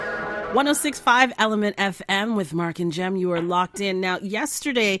106.5 Element FM with Mark and Jem. You are locked in. Now,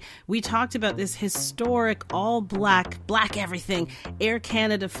 yesterday we talked about this historic all-black everything Air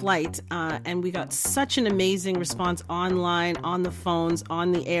Canada flight, and we got such an amazing response online, on the phones,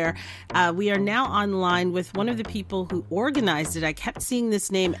 on the air. We are now online with one of the people who organized it. I kept seeing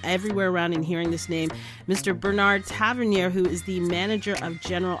this name everywhere around and hearing this name, Mr. Bernard Tavernier, who is the manager of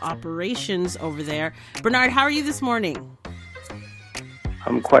general operations over there. Bernard, how are you this morning?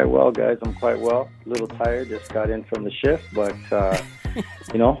 I'm quite well, guys. I'm quite well. A little tired. Just got in from the shift, but,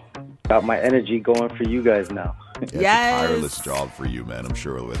 got my energy going for you guys now. It's a tireless job for you, man. I'm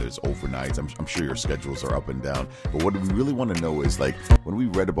sure whether it's overnights, I'm sure your schedules are up and down. But what we really want to know is, like, when we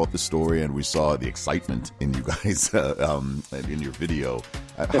read about the story and we saw the excitement in you guys in your video,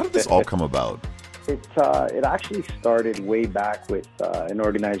 how did this all come about? It actually started way back with an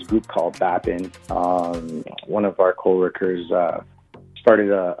organized group called BAPN. One of our coworkers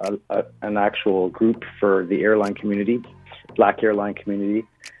started an actual group for the airline community, Black airline community.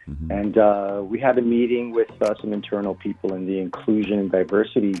 Mm-hmm. And we had a meeting with some internal people in the inclusion and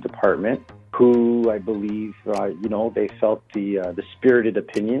diversity department who I believe, they felt the spirited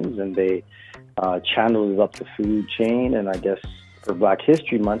opinions and they channeled it up the food chain. And I guess for Black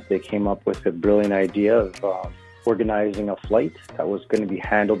History Month, they came up with a brilliant idea of organizing a flight that was going to be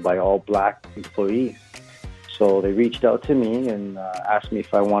handled by all Black employees. So they reached out to me and asked me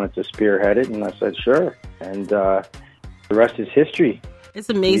if I wanted to spearhead it, and I said sure. And the rest is history. It's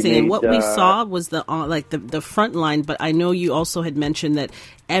amazing. And what we saw was the front line, but I know you also had mentioned that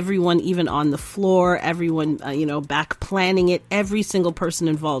everyone, even on the floor, everyone, back planning it, every single person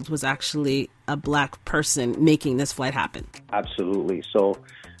involved was actually a Black person making this flight happen. Absolutely. So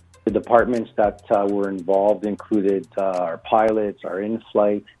the departments that were involved included our pilots, our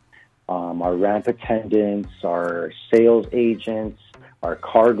in-flight, our ramp attendants, our sales agents, our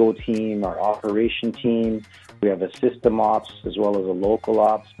cargo team, our operation team. We have a system ops as well as a local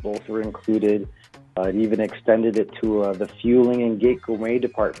ops. Both were included. It even extended it to the fueling and gate gourmet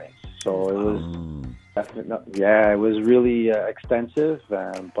departments. So it was, it was really extensive.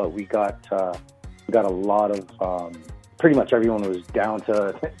 But we got a lot of. Pretty much everyone was down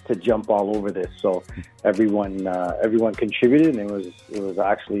to jump all over this. So everyone contributed, and it was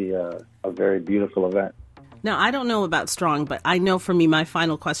actually a very beautiful event. Now, I don't know about Strong, but I know for me, my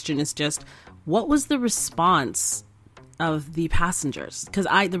final question is just, what was the response of the passengers? Because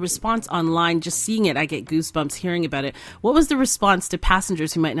the response online, just seeing it, I get goosebumps hearing about it. What was the response to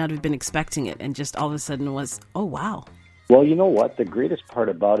passengers who might not have been expecting it and just all of a sudden was, oh, wow? Well, you know what? The greatest part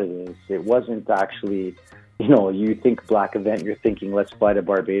about it is it wasn't actually... you think Black event, you're thinking, let's fly to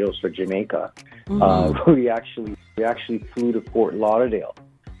Barbados or Jamaica. Mm-hmm. We actually flew to Fort Lauderdale,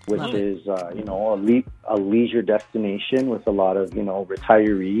 which is, a leisure destination with a lot of,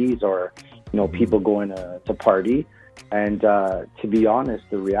 retirees or, people going to party. And to be honest,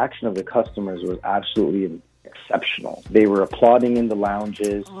 the reaction of the customers was absolutely exceptional. They were applauding in the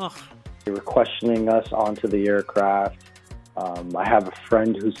lounges. Ugh. They were questioning us onto the aircraft. I have a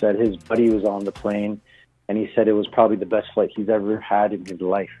friend who said his buddy was on the plane, and he said it was probably the best flight he's ever had in his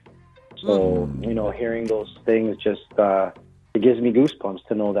life. So, hearing those things just, it gives me goosebumps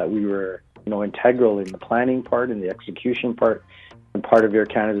to know that we were, integral in the planning part and the execution part and part of Air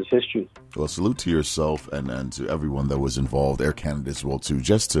Canada's history. Well, salute to yourself and to everyone that was involved, Air Canada as well, too,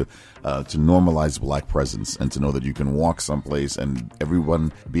 just to normalize Black presence and to know that you can walk someplace and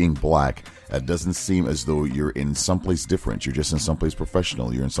everyone being Black, it doesn't seem as though you're in someplace different. You're just in someplace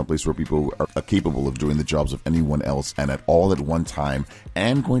professional. You're in someplace where people are capable of doing the jobs of anyone else and at one time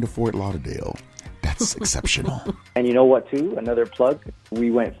and going to Fort Lauderdale. That's exceptional. And you know what, too? Another plug. We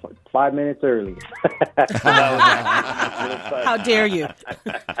went 5 minutes early. How dare you?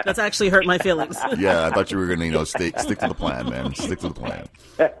 That's actually hurt my feelings. Yeah, I thought you were going to, stick to the plan, man. Stick to the plan.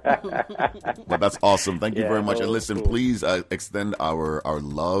 But that's awesome. Thank you very much. And listen, cool. Please extend our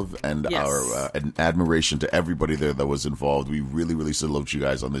love and our admiration to everybody there that was involved. We really, really salute you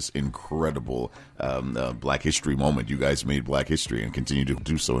guys on this incredible Black History moment. You guys made Black history and continue to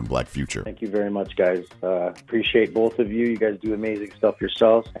do so in Black future. Thank you very much, guys. Appreciate both of you. You guys do amazing stuff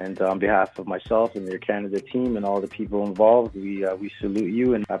yourselves. And on behalf of myself and the Air Canada team and all the people involved, we salute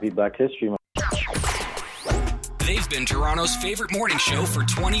you and happy Black History Month. They've been Toronto's favorite morning show for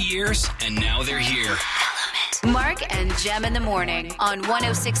 20 years, and now they're here. Mark and Jem in the morning on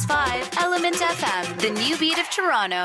 106.5 Element FM, the new beat of Toronto.